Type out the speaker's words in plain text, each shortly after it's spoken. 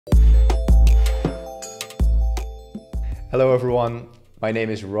Hello everyone, my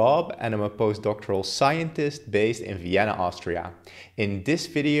name is Rob and I'm a postdoctoral scientist based in Vienna, Austria. In this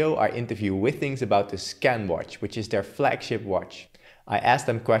video I interview Withings about the Scanwatch, which is their flagship watch. I asked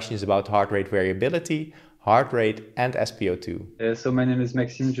them questions about heart rate variability, heart rate and SpO2. So my name is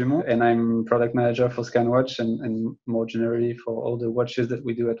Maxime Dumont and I'm product manager for Scanwatch and more generally for all the watches that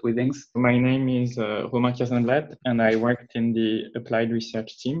we do at Withings. My name is Romain Cazenblat and I worked in the applied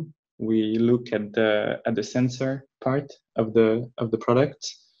research team. We look at the sensor part of the product.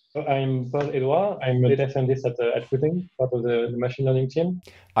 I'm Paul Edouard. I'm a data scientist at Withings, part of the machine learning team.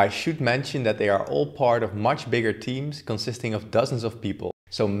 I should mention that they are all part of much bigger teams consisting of dozens of people.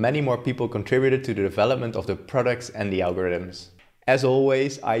 So many more people contributed to the development of the products and the algorithms. As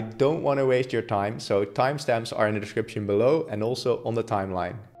always, I don't want to waste your time, so timestamps are in the description below and also on the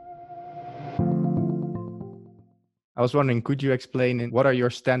timeline. I was wondering, could you explain what are your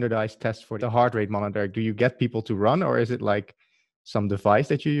standardized tests for the heart rate monitor? Do you get people to run or is it like some device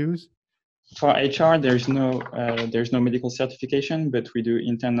that you use? For HR, there's no medical certification, but we do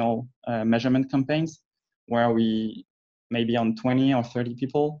internal measurement campaigns where we, maybe on 20 or 30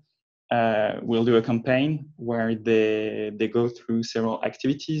 people, we'll do a campaign where they go through several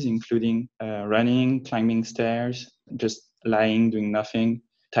activities, including running, climbing stairs, just lying, doing nothing,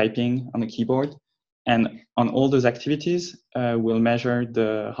 typing on a keyboard. And on all those activities, we'll measure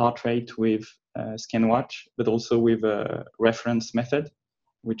the heart rate with Scanwatch, but also with a reference method,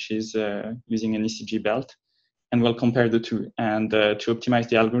 which is using an ECG belt. And we'll compare the two. And to optimize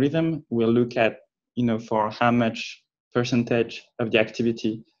the algorithm, we'll look at, for how much percentage of the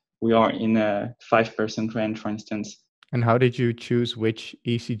activity we are in a 5% range, for instance. And how did you choose which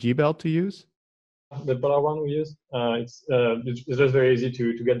ECG belt to use? The Polar one we use, it's just very easy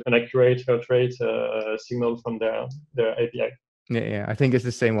to get an accurate heart rate signal from their API. Yeah, I think it's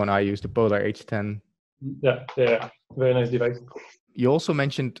the same one I use, the Polar H10. Yeah, very nice device. You also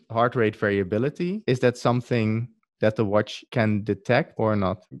mentioned heart rate variability. Is that something that the watch can detect or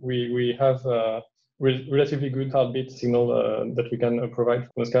not? We have relatively good heartbeat signal that we can provide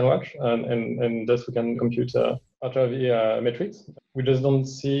from the Scanwatch, and thus we can compute HRV metrics. We just don't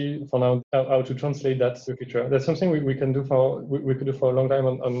see for now how to translate that to feature. That's something we can do we could do for a long time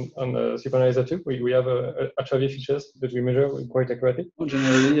on Sleep Analyzer too. We have HRV features that we measure quite accurately.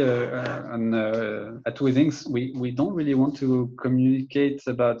 Generally, at Withings, we don't really want to communicate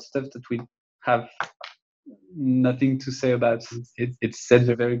about stuff that we have nothing to say about. It's said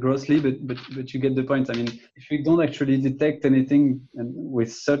very grossly, but you get the point. I mean, if we don't actually detect anything and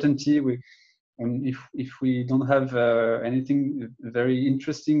with certainty, if we don't have anything very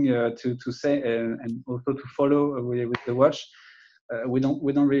interesting to say and also to follow with the watch, we don't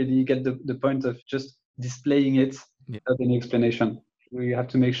really get the point of just displaying it without any explanation. We have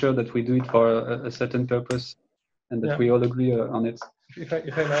to make sure that we do it for a certain purpose and that we all agree on it. If I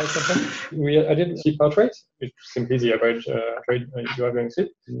may add something, I did sleep heart rate, which is simply the average heart rate you are going to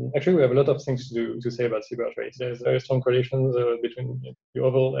sleep. Actually, we have a lot of things to say about sleep heart rate. There's very strong correlations between your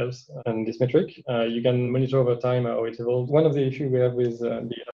overall health and this metric. You can monitor over time how it evolves. One of the issues we have with the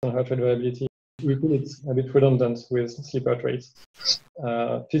heart rate variability, we feel it's a bit redundant with sleep heart rates.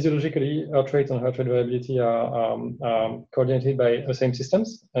 Physiologically, heart rate and heart rate variability are coordinated by the same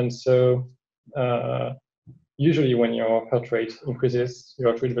systems, and so usually when your heart rate increases,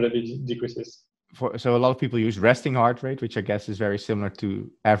 your heart rate variability decreases. So a lot of people use resting heart rate, which I guess is very similar to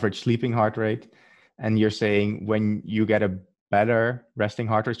average sleeping heart rate. And you're saying when you get a better resting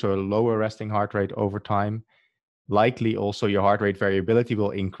heart rate, so a lower resting heart rate over time, likely also your heart rate variability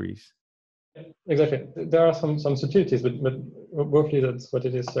will increase. Exactly. There are some subtleties, but roughly that's what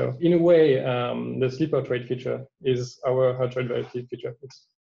it is. So in a way, the sleep heart rate feature is our heart rate variability feature.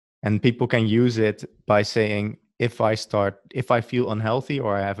 And people can use it by saying, if I feel unhealthy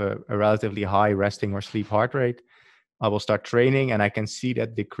or I have a relatively high resting or sleep heart rate, I will start training and I can see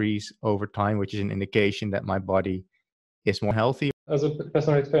that decrease over time, which is an indication that my body is more healthy. As a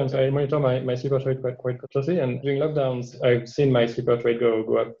personal experience, I monitor my sleep heart rate quite closely, and during lockdowns, I've seen my sleep heart rate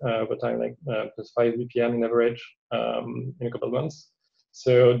go up over time, like plus 5 BPM in average in a couple of months.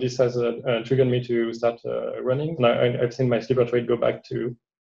 So this has triggered me to start running. And I've seen my sleep heart rate go back to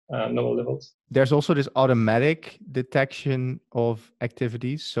normal levels. There's also this automatic detection of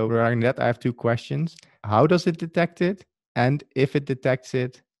activities. So regarding that, I have two questions. How does it detect it? And if it detects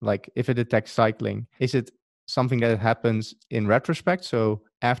it, like if it detects cycling, is it something that happens in retrospect, so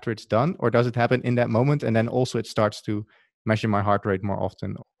after it's done, or does it happen in that moment and then also it starts to measure my heart rate more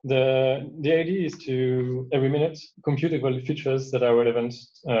often? The idea is to every minute compute all the features that are relevant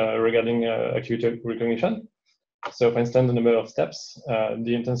regarding activity recognition. So for instance, the number of steps,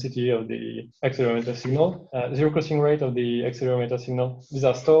 the intensity of the accelerometer signal, zero crossing rate of the accelerometer signal. These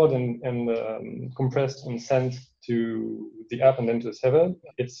are stored and compressed and sent to the app and then to the server.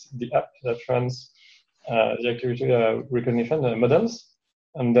 It's the app that runs the activity recognition models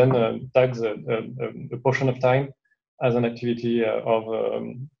and then tags a portion of time as an activity of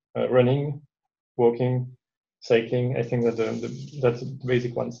running, walking, cycling. I think that that's the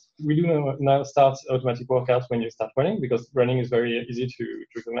basic ones. We do now start automatic workouts when you start running, because running is very easy to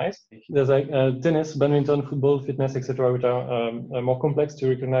recognize. There's like tennis, badminton, football, fitness, etc., which are more complex to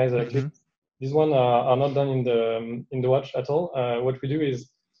recognize. These ones are not done in the watch at all. What we do is,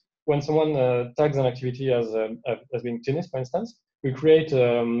 when someone tags an activity as being tennis, for instance, we create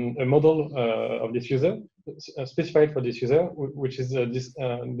a model of this user, specified for this user, which is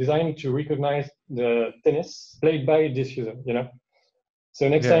designed to recognize the tennis played by this user. So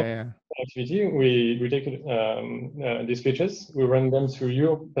next time activity, we take these features, we run them through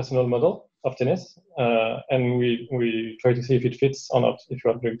your personal model of tennis, and we try to see if it fits or not, if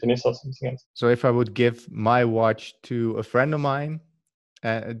you are doing tennis or something else. So if I would give my watch to a friend of mine,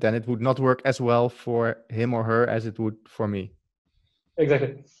 then it would not work as well for him or her as it would for me.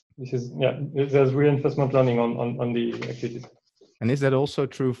 Exactly. There's reinforcement learning on the activities. And is that also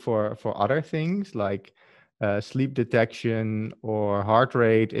true for other things like sleep detection or heart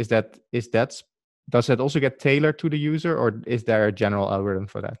rate? Does that also get tailored to the user, or is there a general algorithm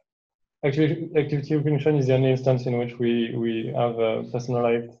for that? Actually, activity recognition is the only instance in which we have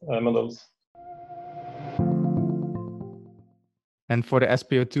personalized models. And for the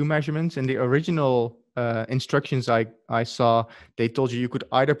SpO2 measurements, in the original instructions I saw, they told you could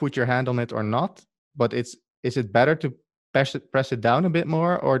either put your hand on it or not. But is it better to press it down a bit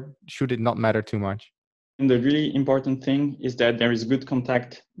more, or should it not matter too much? And the really important thing is that there is good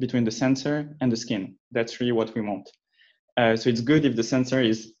contact between the sensor and the skin. That's really what we want. So it's good if the sensor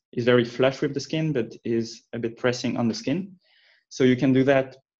is very flush with the skin, but is a bit pressing on the skin. So you can do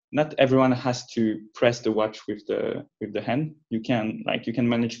that. Not everyone has to press the watch with the hand. You can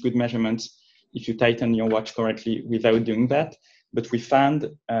manage good measurements if you tighten your watch correctly without doing that. But we found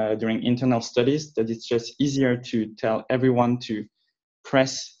during internal studies that it's just easier to tell everyone to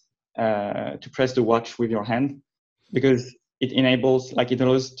press the watch with your hand, because it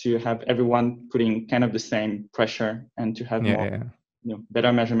allows to have everyone putting kind of the same pressure and to have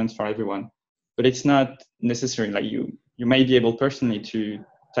better measurements for everyone. But it's not necessary. Like you may be able personally to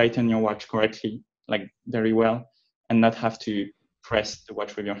tighten your watch correctly, like very well, and not have to press the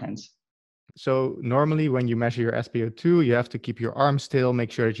watch with your hands. So normally when you measure your SpO2, you have to keep your arms still, make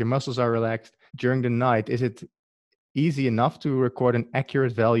sure that your muscles are relaxed. During the night, is it easy enough to record an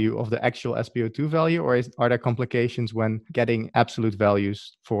accurate value of the actual SpO2 value, or are there complications when getting absolute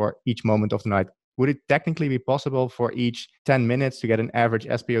values for each moment of the night? Would it technically be possible for each 10 minutes to get an average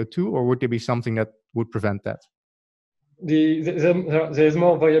SpO2, or would there be something that would prevent that? There is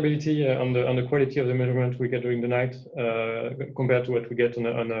more variability on the quality of the measurement we get during the night compared to what we get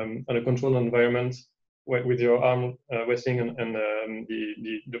on a controlled environment with your arm resting and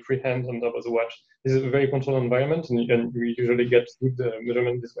the free hand on top of the watch. This is a very controlled environment, and we usually get good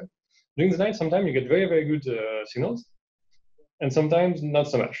measurement this way. During the night, sometimes you get very, very good signals, and sometimes not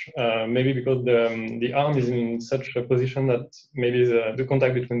so much. Maybe because the arm is in such a position that maybe the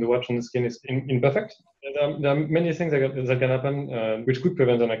contact between the watch and the skin is imperfect. There are many things that can happen which could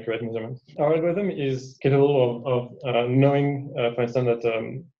prevent an accurate measurement. Our algorithm is capable of knowing, for instance,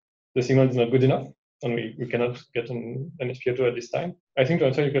 that the signal is not good enough, and we cannot get an SpO2 at this time. I think to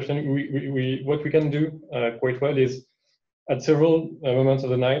answer your question, what we can do quite well is, at several moments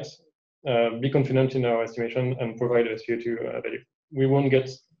of the night, be confident in our estimation and provide a SpO2 value. We won't get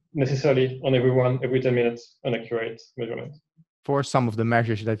necessarily on every 10 minutes an accurate measurement. For some of the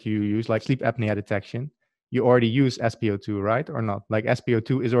measures that you use, like sleep apnea detection, you already use SpO2, right? Or not? Like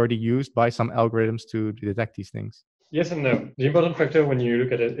SpO2 is already used by some algorithms to detect these things. Yes and no. The important factor when you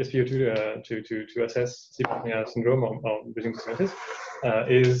look at SpO2 to assess sleep apnea syndrome or Withings Scanwatch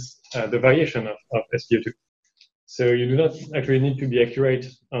is the variation of SpO2. So you do not actually need to be accurate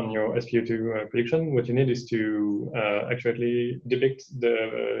on your SpO2 prediction. What you need is to accurately depict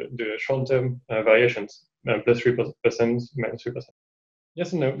the short-term variations, plus 3%, minus 3%.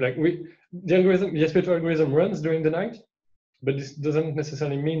 Yes and no. Like the SpO2 algorithm runs during the night, but this doesn't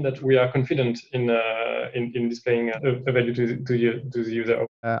necessarily mean that we are confident in displaying a value to the user.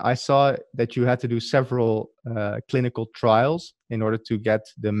 I saw that you had to do several clinical trials in order to get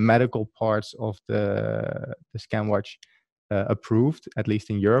the medical parts of the Scanwatch approved, at least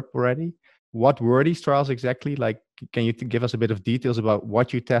in Europe already. What were these trials exactly? Like, can you give us a bit of details about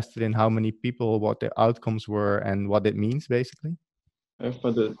what you tested and how many people, what the outcomes were, and what it means, basically?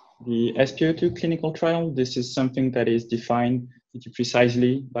 For the SpO2 clinical trial, this is something that is defined pretty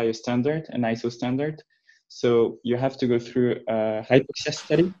precisely by a standard, an ISO standard. So you have to go through a hypoxia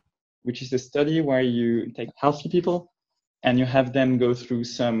study, which is a study where you take healthy people and you have them go through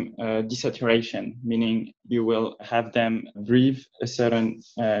some desaturation, meaning you will have them breathe a certain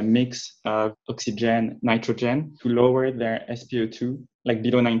mix of oxygen, nitrogen to lower their SpO2, like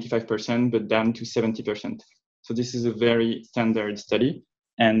below 95%, but down to 70%. So this is a very standard study.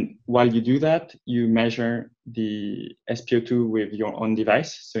 And while you do that, you measure the SpO2 with your own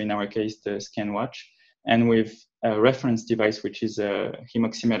device. So in our case, the Scanwatch, and with a reference device, which is a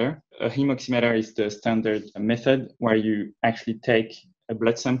hemoximeter. A hemoximeter is the standard method where you actually take a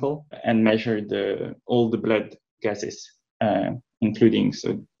blood sample and measure all the blood gases, including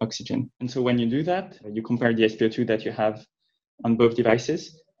oxygen. And so when you do that, you compare the SpO2 that you have on both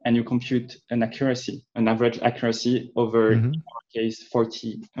devices, and you compute an average accuracy over, in our case,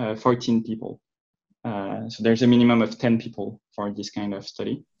 14 people. So there's a minimum of 10 people for this kind of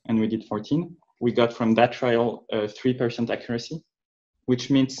study, and we did 14. We got from that trial 3% accuracy,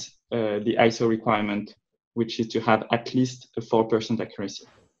 which meets the ISO requirement, which is to have at least a 4% accuracy.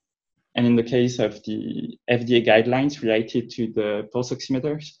 And in the case of the FDA guidelines related to the pulse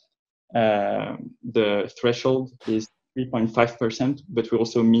oximeters, the threshold is 3.5%, but we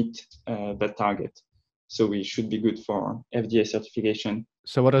also meet that target. So we should be good for FDA certification.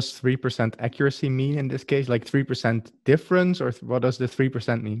 So what does 3% accuracy mean in this case? Like 3% difference, or what does the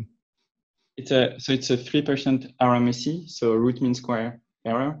 3% mean? It's a 3% RMSE, so root mean square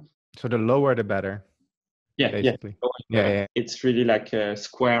error. So the lower the better. Yeah, basically. Yeah. It's really like a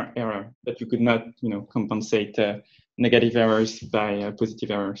square error that you could not, compensate negative errors by positive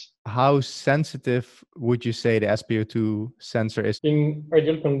errors. How sensitive would you say the SpO2 sensor is? In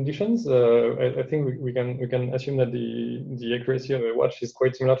ideal conditions, I think we can assume that the accuracy of the watch is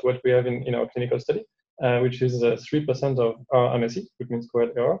quite similar to what we have in our clinical study, which is 3% of our MSE, which means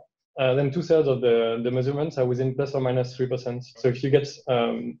squared error. Then 2/3 of the measurements are within plus or minus 3%. So if you get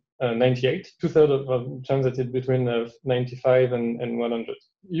 98, 2/3 of chance that it's between 95 and 100.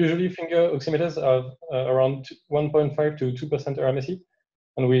 Usually finger oximeters are around 1.5 to 2% RMSE,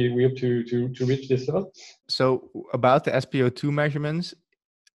 and we hope to reach this level. So about the SpO2 measurements,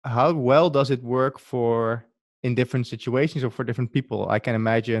 how well does it work in different situations or for different people? I can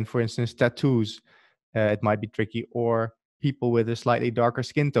imagine, for instance, tattoos, it might be tricky, or people with a slightly darker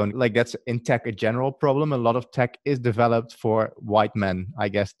skin tone. Like that's in tech a general problem. A lot of tech is developed for white men. I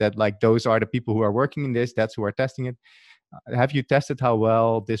guess that like those are the people who are working in this, that's who are testing it. Have you tested how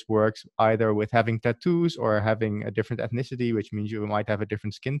well this works either with having tattoos or having a different ethnicity, which means you might have a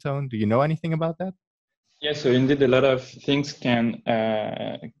different skin tone? Do you know anything about that? Yeah, so indeed a lot of things can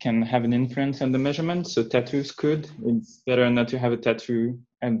have an influence on the measurement. So tattoos could. It's better not to have a tattoo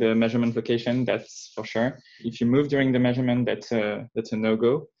at the measurement location, that's for sure. If you move during the measurement, that's a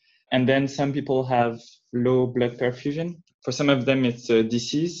no-go. And then some people have low blood perfusion. For some of them, it's a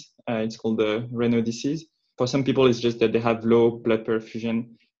disease. It's called the Raynaud disease. For some people, it's just that they have low blood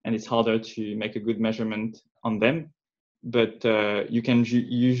perfusion and it's harder to make a good measurement on them. But you can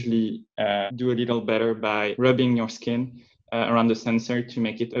usually do a little better by rubbing your skin around the sensor to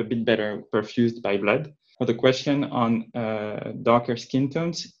make it a bit better perfused by blood. For the question on darker skin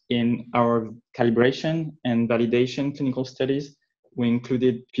tones, in our calibration and validation clinical studies, we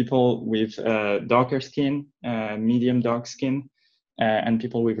included people with darker skin, medium dark skin, and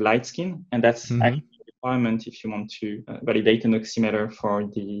people with light skin. And that's actually a requirement if you want to validate an oximeter for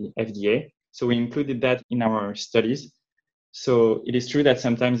the FDA. So we included that in our studies. So it is true that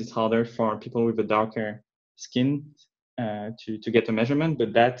sometimes it's harder for people with a darker skin to get a measurement,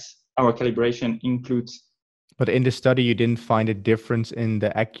 but that's our calibration includes. But in the study, you didn't find a difference in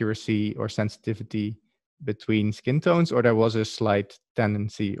the accuracy or sensitivity between skin tones, or there was a slight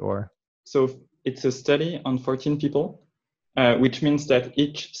tendency, or? So it's a study on 14 people, which means that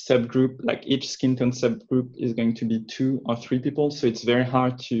each subgroup, like each skin tone subgroup, is going to be 2 or 3 people. So it's very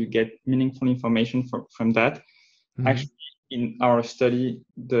hard to get meaningful information from that. Actually, in our study,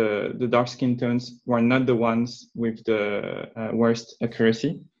 the dark skin tones were not the ones with the worst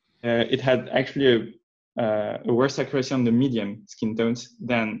accuracy. It had actually a worse accuracy on the medium skin tones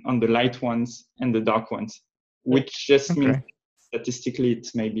than on the light ones and the dark ones, which just means statistically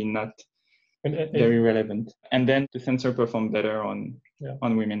it's maybe not very relevant. And then the sensor performed better on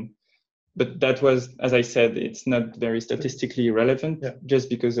women. But that was, as I said, it's not very statistically relevant just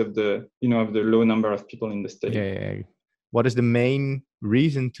because of the, of the low number of people in the study. Yeah. what is the main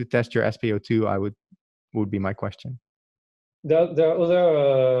reason to test your SpO2? Would be my question. There are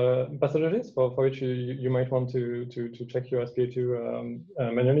other pathologies for which you might want to check your SpO2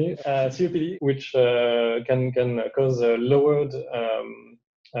 manually. COPD, which can cause lowered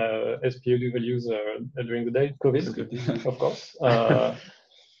SpO2 values during the day. COVID, of course.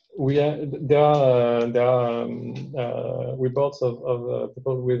 There are reports of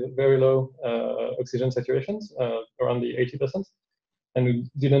people with very low oxygen saturations, around the 80%, and who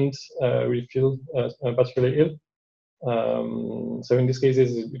didn't really feel particularly ill. So in these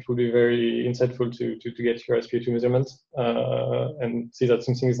cases, it would be very insightful to get your SpO2 measurement and see that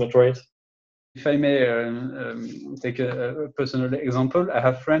something is not right. If I may take a personal example, I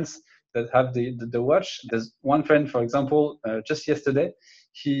have friends that have the watch. There's one friend, for example, just yesterday,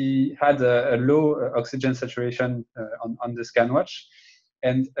 he had a low oxygen saturation on the Scanwatch,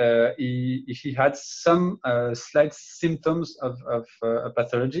 and he had some slight symptoms of a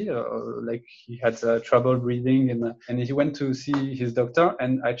pathology, like he had trouble breathing, and he went to see his doctor,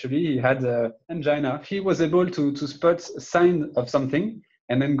 and actually he had angina. He was able to spot a sign of something,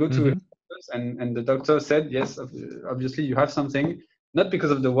 and then go to his doctors, and the doctor said, yes, obviously you have something, not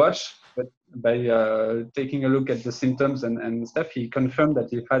because of the watch, but by taking a look at the symptoms and stuff, he confirmed that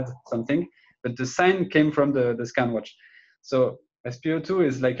he had something, but the sign came from the Scanwatch. So SpO2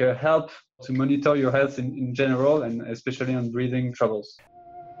 is like a help to monitor your health in general, and especially on breathing troubles.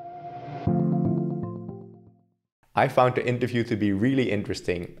 I found the interview to be really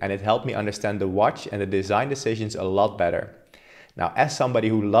interesting, and it helped me understand the watch and the design decisions a lot better. Now, as somebody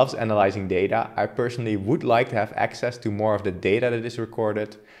who loves analyzing data, I personally would like to have access to more of the data that is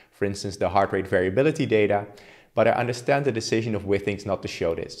recorded, for instance, the heart rate variability data, but I understand the decision of Withings not to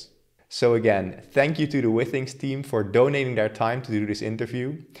show this. So again, thank you to the Withings team for donating their time to do this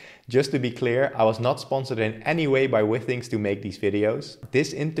interview. Just to be clear, I was not sponsored in any way by Withings to make these videos.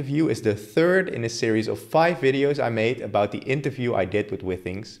 This interview is the third in a series of 5 videos I made about the interview I did with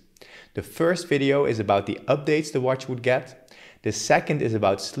Withings. The first video is about the updates the watch would get. The second is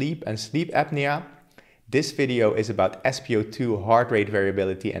about sleep and sleep apnea. This video is about SpO2, heart rate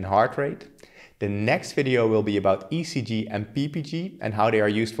variability and heart rate. The next video will be about ECG and PPG and how they are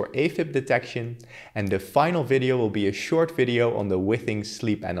used for AFib detection. And the final video will be a short video on the Withings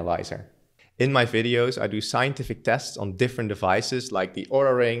sleep analyzer. In my videos, I do scientific tests on different devices like the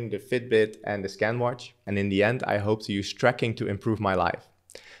Oura Ring, the Fitbit and the Scanwatch. And in the end, I hope to use tracking to improve my life.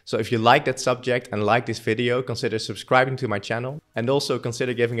 So if you like that subject and like this video, consider subscribing to my channel and also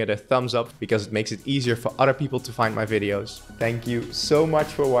consider giving it a thumbs up because it makes it easier for other people to find my videos. Thank you so much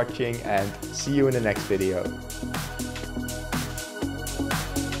for watching and see you in the next video.